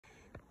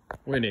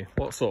Winnie,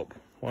 what's up?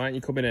 Why aren't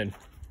you coming in?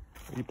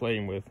 What are you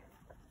playing with?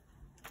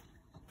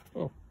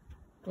 Oh,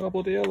 oh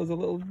bloody hell, there's a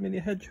little mini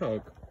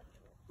hedgehog.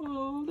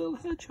 Oh, little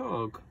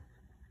hedgehog.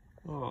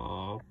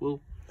 Oh,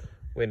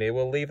 Winnie,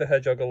 we'll leave the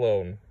hedgehog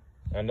alone.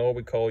 I know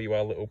we call you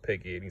our little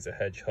piggy and he's a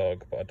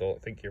hedgehog, but I don't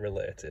think you're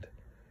related.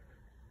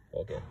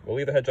 Okay, we'll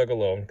leave the hedgehog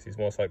alone because he's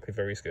most likely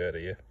very scared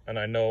of you. And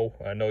I know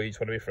you just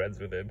want to be friends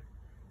with him,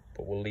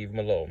 but we'll leave him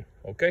alone,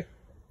 okay?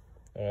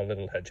 Oh,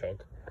 little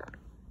hedgehog.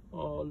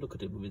 Oh, look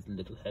at him with his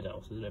little head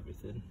out and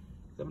everything.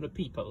 He's having a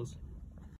peep at us.